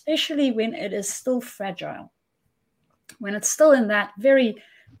 especially when it is still fragile, when it's still in that very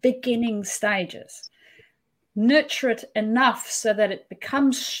beginning stages. Nurture it enough so that it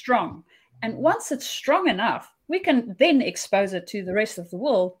becomes strong. And once it's strong enough, we can then expose it to the rest of the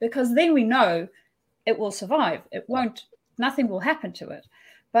world, because then we know it will survive. Nothing will happen to it.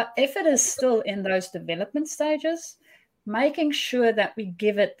 But if it is still in those development stages, making sure that we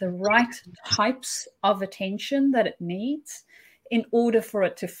give it the right types of attention that it needs in order for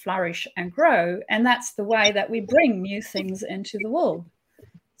it to flourish and grow. And that's the way that we bring new things into the world.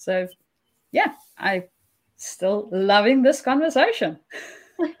 So, yeah, I'm still loving this conversation.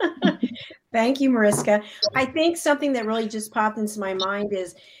 Thank you, Mariska. I think something that really just popped into my mind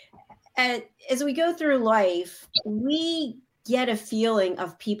is as we go through life, we get a feeling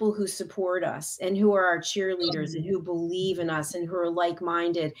of people who support us and who are our cheerleaders and who believe in us and who are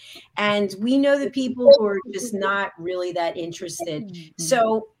like-minded. And we know the people who are just not really that interested.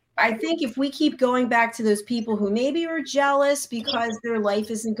 So I think if we keep going back to those people who maybe are jealous because their life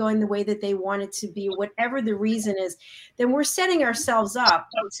isn't going the way that they want it to be, whatever the reason is, then we're setting ourselves up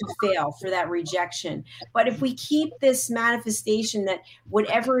to fail for that rejection. But if we keep this manifestation that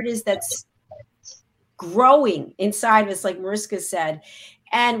whatever it is that's growing inside of us, like Mariska said,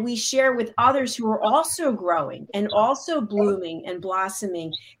 and we share with others who are also growing and also blooming and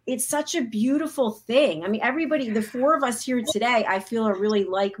blossoming, it's such a beautiful thing. I mean, everybody, the four of us here today, I feel are really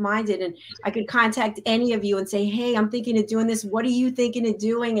like-minded, and I could contact any of you and say, hey, I'm thinking of doing this. What are you thinking of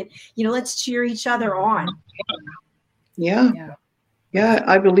doing? And, let's cheer each other on. Yeah,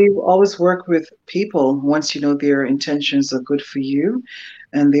 I believe always work with people once you know their intentions are good for you,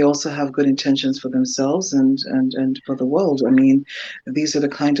 and they also have good intentions for themselves and for the world. I mean, these are the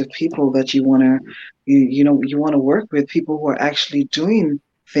kind of people that you want to work with, people who are actually doing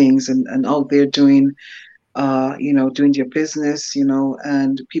things and out there doing doing your business,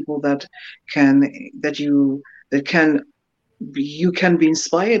 and people that you can be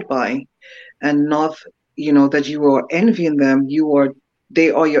inspired by, and not that you are envying them. They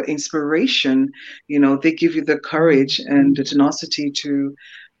are your inspiration. They give you the courage and the tenacity to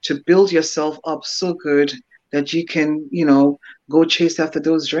build yourself up so good that you can, go chase after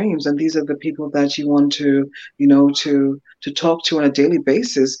those dreams. And these are the people that you want to talk to on a daily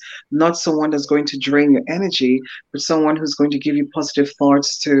basis, not someone that's going to drain your energy, but someone who's going to give you positive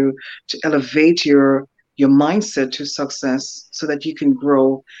thoughts to elevate your mindset to success, so that you can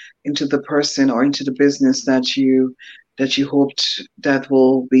grow into the person or into the business that you hoped that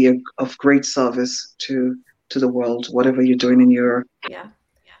will be of great service to the world, whatever you're doing in your... Yeah,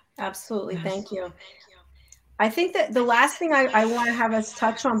 absolutely. Thank you. I think that the last thing I want to have us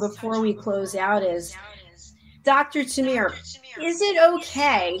touch on before we close out is, Dr. Tamir, is it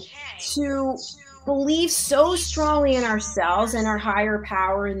okay to believe so strongly in ourselves and our higher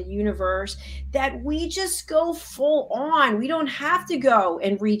power in the universe that we just go full on? We don't have to go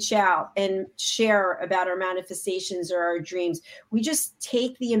and reach out and share about our manifestations or our dreams. We just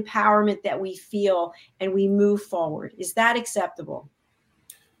take the empowerment that we feel and we move forward. Is that acceptable?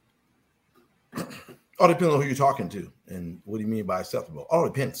 All depends on who you're talking to and what do you mean by acceptable. All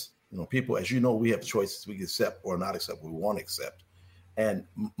depends. People, as you know, we have choices. We can accept or not accept what we want to accept. And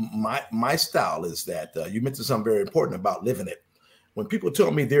my style is that you mentioned something very important about living it. When people tell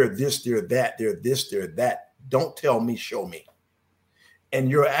me they're this, they're that, they're this, they're that, don't tell me, show me.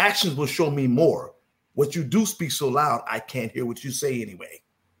 And your actions will show me more. What you do speak so loud, I can't hear what you say anyway.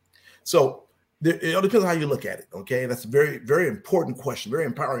 So it all depends on how you look at it. Okay, that's a very, very important question, very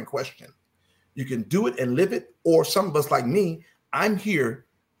empowering question. You can do it and live it, or some of us like me, I'm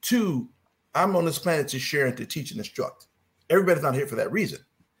on this planet to share and to teach and instruct. Everybody's not here for that reason.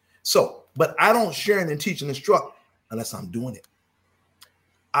 So, but I don't share and teach and instruct unless I'm doing it.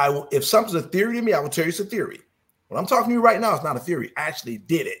 If something's a theory to me, I will tell you it's a theory. What I'm talking to you right now is not a theory. I actually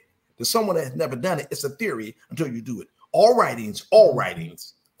did it. To someone that has never done it, it's a theory until you do it. All writings,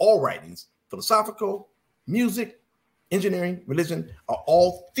 philosophical, music, engineering, religion, are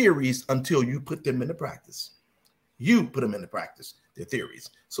all theories until you put them into practice. You put them into practice. They're theories.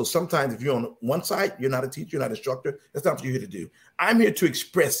 So sometimes if you're on one side, you're not a teacher, you're not an instructor. That's not what you're here to do. I'm here to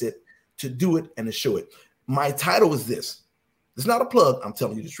express it, to do it, and to show it. My title is this. It's not a plug. I'm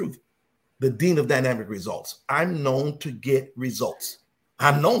telling you the truth. The Dean of Dynamic Results. I'm known to get results.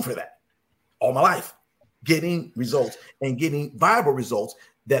 I'm known for that all my life, getting results and getting viable results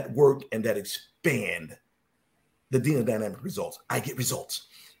that work and that expand. The Dean of Dynamic Results. I get results.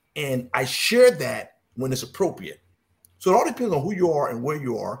 And I share that when it's appropriate. So it all depends on who you are and where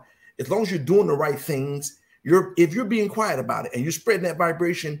you are. As long as you're doing the right things, if you're being quiet about it and you're spreading that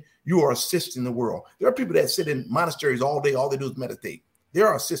vibration, you are assisting the world. There are people that sit in monasteries all day. All they do is meditate. They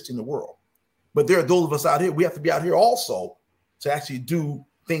are assisting the world. But there are those of us out here, we have to be out here also to actually do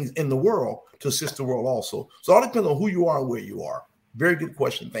things in the world to assist the world also. So it all depends on who you are and where you are. Very good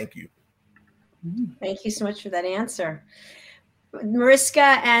question. Thank you. Thank you so much for that answer.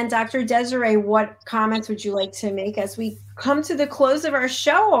 Mariska and Dr. Desiree, what comments would you like to make as we come to the close of our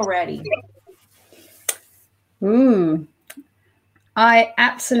show already? I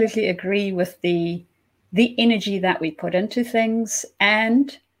absolutely agree with the energy that we put into things.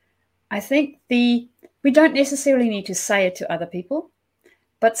 And I think we don't necessarily need to say it to other people,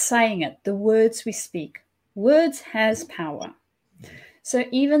 but saying it, the words we speak, words has power. So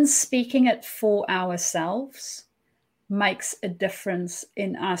even speaking it for ourselves makes a difference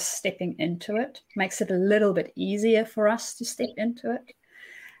in us stepping into it, makes it a little bit easier for us to step into it.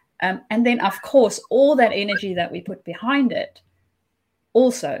 And then, of course, all that energy that we put behind it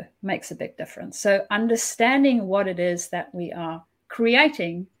also makes a big difference. So understanding what it is that we are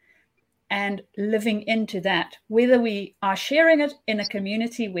creating and living into that, whether we are sharing it in a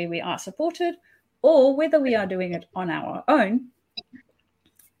community where we are supported or whether we are doing it on our own,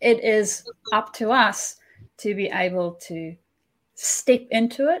 it is up to us to be able to step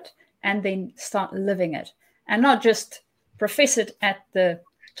into it and then start living it, and not just profess it at the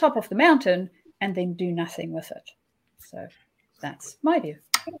top of the mountain and then do nothing with it. So that's my view.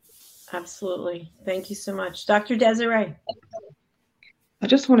 Absolutely. Thank you so much. Dr. Desiree. I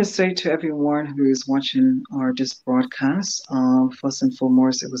just want to say to everyone who is watching this broadcast, first and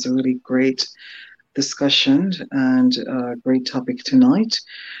foremost, it was a really great discussion and a great topic tonight.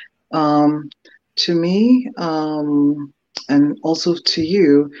 To me, and also to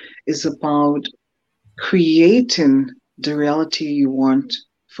you, is about creating the reality you want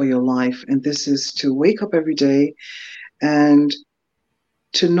for your life. And this is to wake up every day and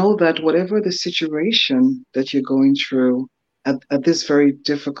to know that whatever the situation that you're going through at this very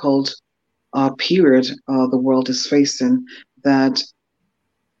difficult period the world is facing, that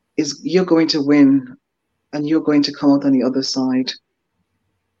you're going to win and you're going to come out on the other side.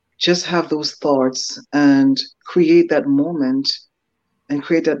 Just have those thoughts and create that moment and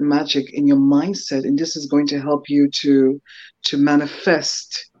create that magic in your mindset. And this is going to help you to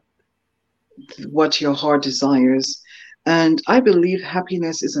manifest what your heart desires. And I believe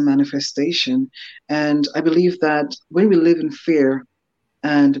happiness is a manifestation. And I believe that when we live in fear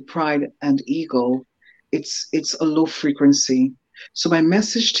and pride and ego, it's a low frequency. So my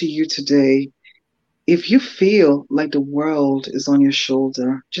message to you today, if you feel like the world is on your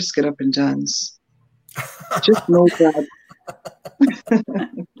shoulder, just get up and dance. Just know that.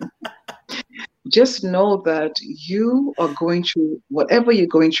 Just know that you are going through whatever you're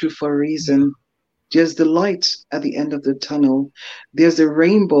going through for a reason. There's the light at the end of the tunnel. There's a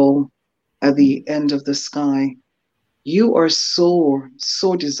rainbow at the end of the sky. You are so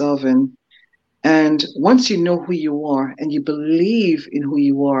deserving. And once you know who you are and you believe in who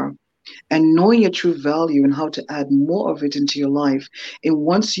you are, and knowing your true value and how to add more of it into your life, and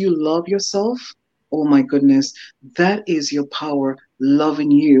once you love yourself, oh my goodness, that is your power, loving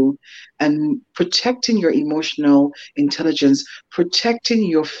you and protecting your emotional intelligence, protecting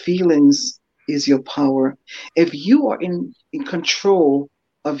your feelings is your power. If you are in control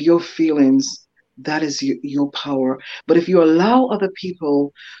of your feelings, that is your power. But if you allow other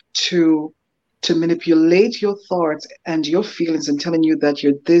people to manipulate your thoughts and your feelings and telling you that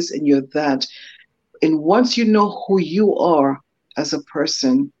you're this and you're that, and once you know who you are as a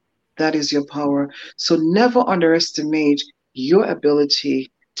person, that is your power. So never underestimate your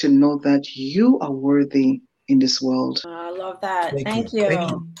ability to know that you are worthy in this world. I love that. Thank you.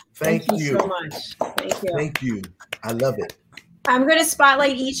 you. Thank you so much. Thank you. Thank you. I love it. I'm going to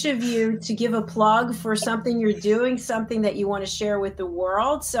spotlight each of you to give a plug for something you're doing, something that you want to share with the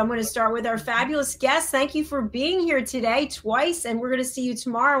world. So I'm going to start with our fabulous guest. Thank you for being here today twice, and we're going to see you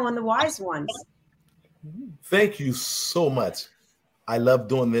tomorrow on The Wise Ones. Thank you so much. I love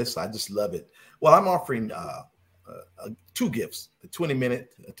doing this. I just love it. Well, I'm offering 2 gifts, the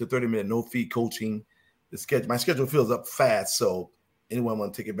 20-minute to 30-minute no-fee coaching. My schedule fills up fast, so anyone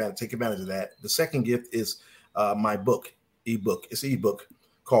want to take advantage of that. The second gift is my ebook. It's an ebook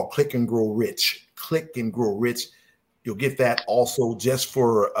called Click and Grow Rich. Click and Grow Rich. You'll get that also just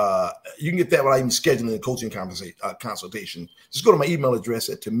for, you can get that without even scheduling a coaching consultation. Just go to my email address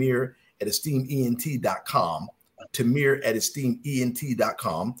at tamir@esteemedent.com,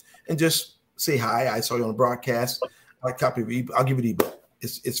 tamir@esteemedent.com, and just say hi. I saw you on the broadcast. I'll give you the ebook.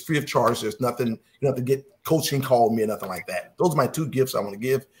 It's free of charge. There's nothing, you don't have to get coaching, call me or nothing like that. Those are my two gifts I want to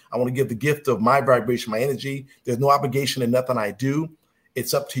give. I want to give the gift of my vibration, my energy. There's no obligation in nothing I do.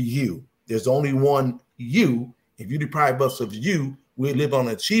 It's up to you. There's only one you. If you deprive us of you, we live on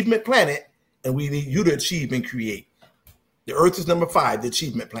an achievement planet, and we need you to achieve and create. The Earth is number 5, the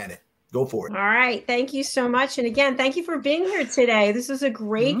achievement planet. Go for it. All right. Thank you so much. And again, thank you for being here today. This was a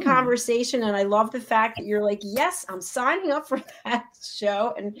great conversation. And I love the fact that you're like, yes, I'm signing up for that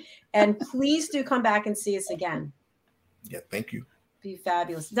show. And please do come back and see us again. Yeah, thank you. Be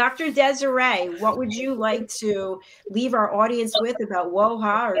fabulous. Dr. Desiree, what would you like to leave our audience with about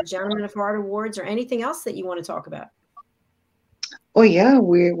WOHA or Gentlemen of Heart Awards or anything else that you want to talk about? Oh yeah,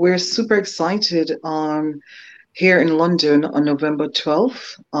 we're super excited here in London on November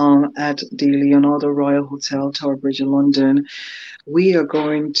 12th at the Leonardo Royal Hotel, Tower Bridge in London. We are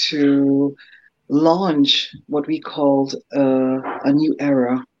going to launch what we called a new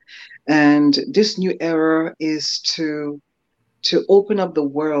era. And this new era is to open up the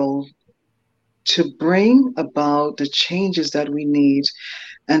world, to bring about the changes that we need,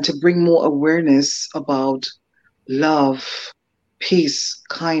 and to bring more awareness about love, peace,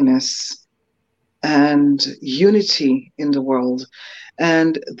 kindness, and unity in the world.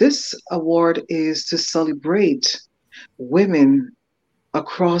 And this award is to celebrate women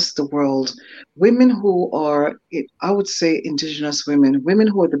across the world, women who are, I would say, indigenous women, women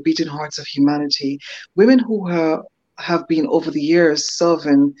who are the beating hearts of humanity, women who have been over the years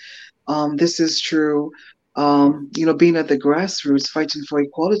serving. This is true, being at the grassroots, fighting for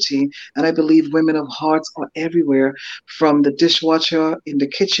equality. And I believe women of hearts are everywhere, from the dishwasher in the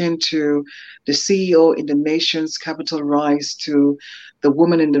kitchen to the CEO in the nation's capital rise to the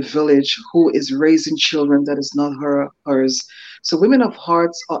woman in the village who is raising children that is not hers. So women of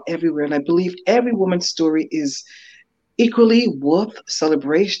hearts are everywhere. And I believe every woman's story is equally worth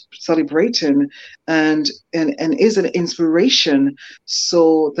celebrating and is an inspiration,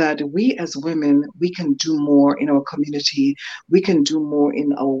 so that we as women, we can do more in our community, we can do more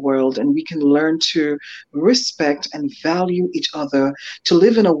in our world, and we can learn to respect and value each other, to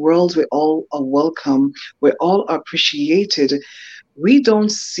live in a world where all are welcome, where all are appreciated. We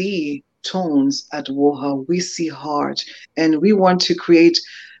don't see tones at WOHA, we see heart, and we want to create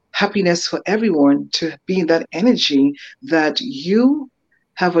happiness for everyone, to be in that energy that you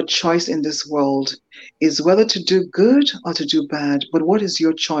have a choice in this world, is whether to do good or to do bad. But what is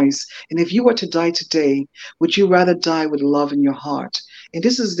your choice? And if you were to die today, would you rather die with love in your heart? And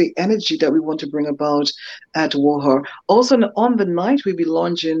this is the energy that we want to bring about at WOHA. Also, on the night, we'll be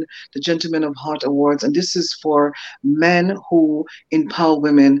launching the Gentlemen of Heart Awards. And this is for men who empower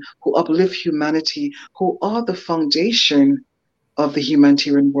women, who uplift humanity, who are the foundation of the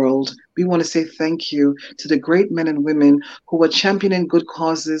humanitarian world. We want to say thank you to the great men and women who are championing good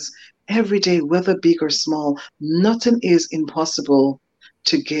causes every day, whether big or small. Nothing is impossible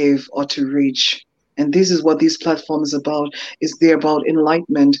to give or to reach. And this is what these platforms about. They're about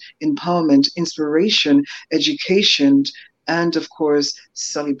enlightenment, empowerment, inspiration, education, and of course,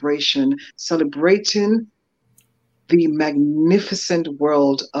 celebration. Celebrating the magnificent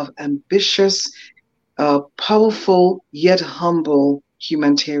world of ambitious, powerful yet humble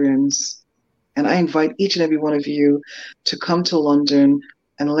humanitarians. And I invite each and every one of you to come to London,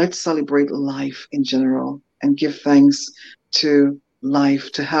 and let's celebrate life in general and give thanks to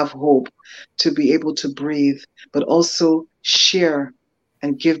life, to have hope, to be able to breathe, but also share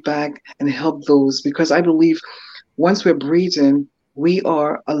and give back and help those. Because I believe once we're breathing, we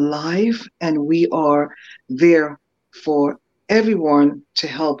are alive, and we are there for everyone to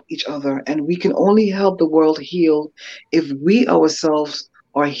help each other. And we can only help the world heal if we ourselves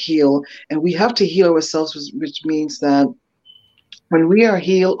are healed. And we have to heal ourselves, which means that when we are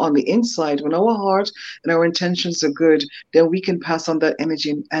healed on the inside, when our heart and our intentions are good, then we can pass on that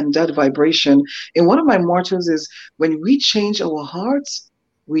energy and that vibration. And one of my mottos is, when we change our hearts,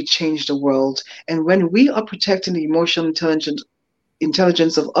 we change the world. And when we are protecting the emotional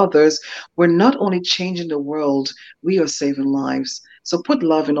intelligence of others, we're not only changing the world, we are saving lives. So put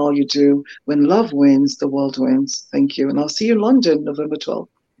love in all you do. When love wins, the world wins. Thank you. And I'll see you in London, November 12th.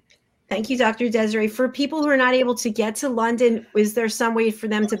 Thank you, Dr. Desiree. For people who are not able to get to London, is there some way for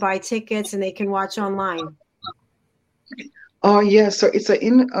them to buy tickets and they can watch online? Yeah, so it's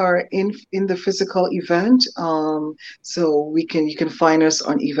in the physical event. So you can find us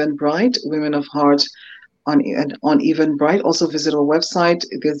on Eventbrite, Women of Heart on Eventbrite. Also visit our website.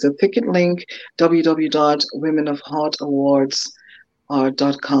 There's a ticket link, www.womenofheartawards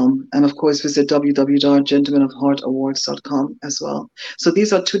 .com, and of course visit www.gentlemenofheartawards.com as well. So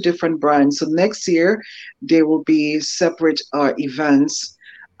these are two different brands. So next year there will be separate events.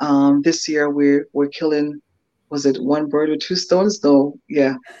 This year we're killing, was it one bird with two stones? No,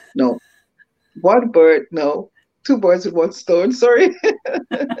 yeah, no, one bird, no, two birds with one stone. Sorry.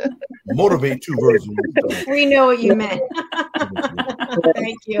 Motivate two birds with one stone. We know what you meant.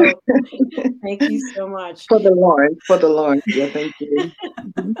 Thank you. Thank you so much. For the Lord. Yeah, thank you.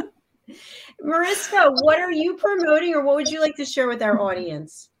 Mariska, what are you promoting, or what would you like to share with our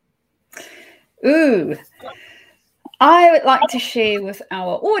audience? Ooh, I would like to share with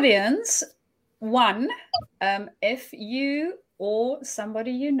our audience, one, if you or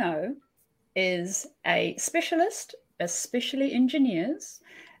somebody you know is a specialist, especially engineers,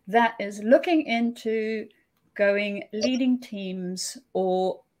 that is looking into going leading teams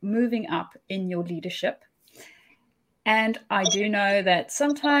or moving up in your leadership. And I do know that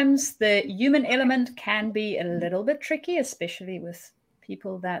sometimes the human element can be a little bit tricky, especially with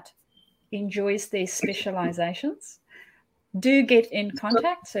people that enjoys their specializations. Do get in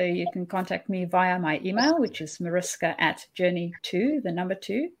contact. So you can contact me via my email, which is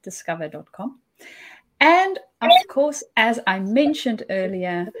mariska@journey2discover.com. And of course, as I mentioned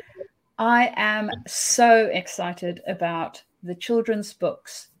earlier, I am so excited about the children's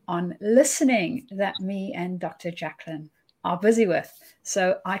books on listening that me and Dr. Jacqueline are busy with.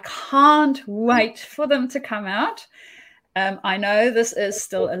 So I can't wait for them to come out. I know this is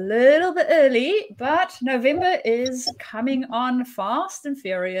still a little bit early, but November is coming on fast and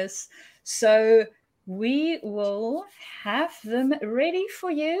furious. So we will have them ready for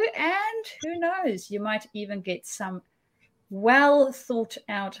you. And who knows, you might even get some well thought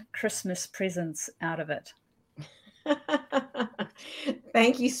out Christmas presents out of it.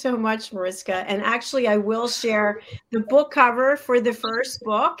 Thank you so much, Mariska. And actually, I will share the book cover for the first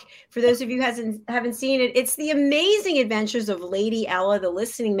book. For those of you who haven't seen it, it's The Amazing Adventures of Lady Ella, the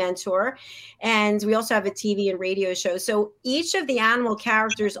Listening Mentor. And we also have a TV and radio show. So each of the animal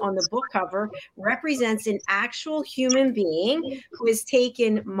characters on the book cover represents an actual human being who has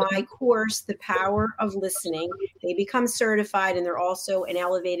taken my course, The Power of Listening. They become certified, and they're also an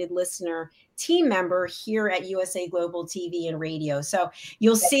elevated listener team member here at USA Global TV and Radio. So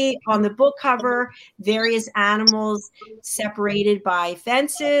you'll see on the book cover various animals separated by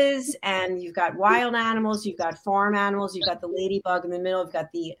fences, and you've got wild animals, you've got farm animals, you've got the ladybug in the middle, you've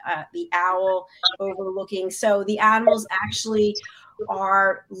got the owl overlooking. So the animals actually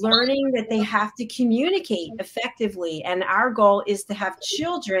are learning that they have to communicate effectively. And our goal is to have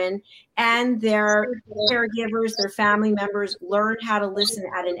children and their caregivers, their family members, learn how to listen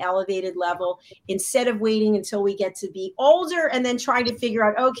at an elevated level instead of waiting until we get to be older and then trying to figure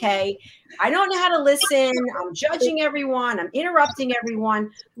out, okay, I don't know how to listen. I'm judging everyone. I'm interrupting everyone.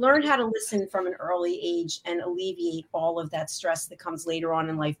 Learn how to listen from an early age and alleviate all of that stress that comes later on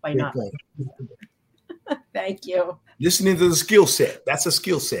in life by not listening. Thank you. Listening to the skill set. That's a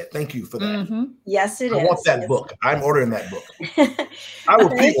skill set. Thank you for that. Mm-hmm. Yes, it is. I want that book. I'm ordering that book. I will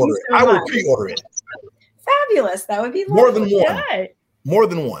pre-order it. I will pre-order it. Fabulous. That would be lovely. More than one. Yeah. More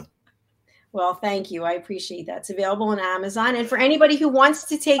than one. Well, thank you. I appreciate that. It's available on Amazon. And for anybody who wants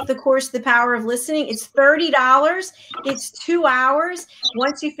to take the course, The Power of Listening, it's $30. It's 2 hours.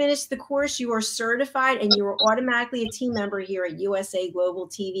 Once you finish the course, you are certified and you are automatically a team member here at USA Global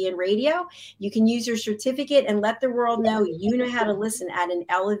TV and Radio. You can use your certificate and let the world know you know how to listen at an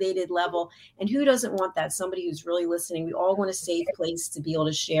elevated level. And who doesn't want that? Somebody who's really listening. We all want a safe place to be able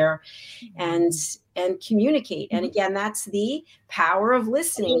to share and communicate. And again, that's The Power of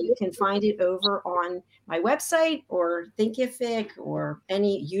Listening. You can find it over on my website or Thinkific or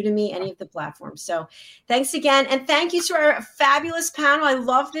any Udemy, any of the platforms. So thanks again. And thank you to our fabulous panel. I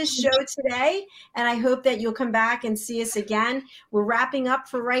love this show today, and I hope that you'll come back and see us again. We're wrapping up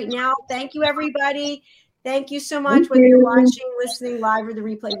for right now. Thank you, everybody. Thank you so much. Whether you're watching, listening live, or the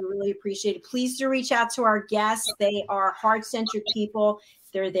replay, we really appreciate it. Please do reach out to our guests. They are heart-centered people.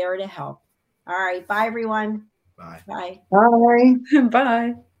 They're there to help. All right. Bye, everyone. Bye. Bye. Bye.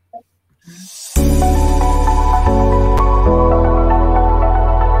 Bye.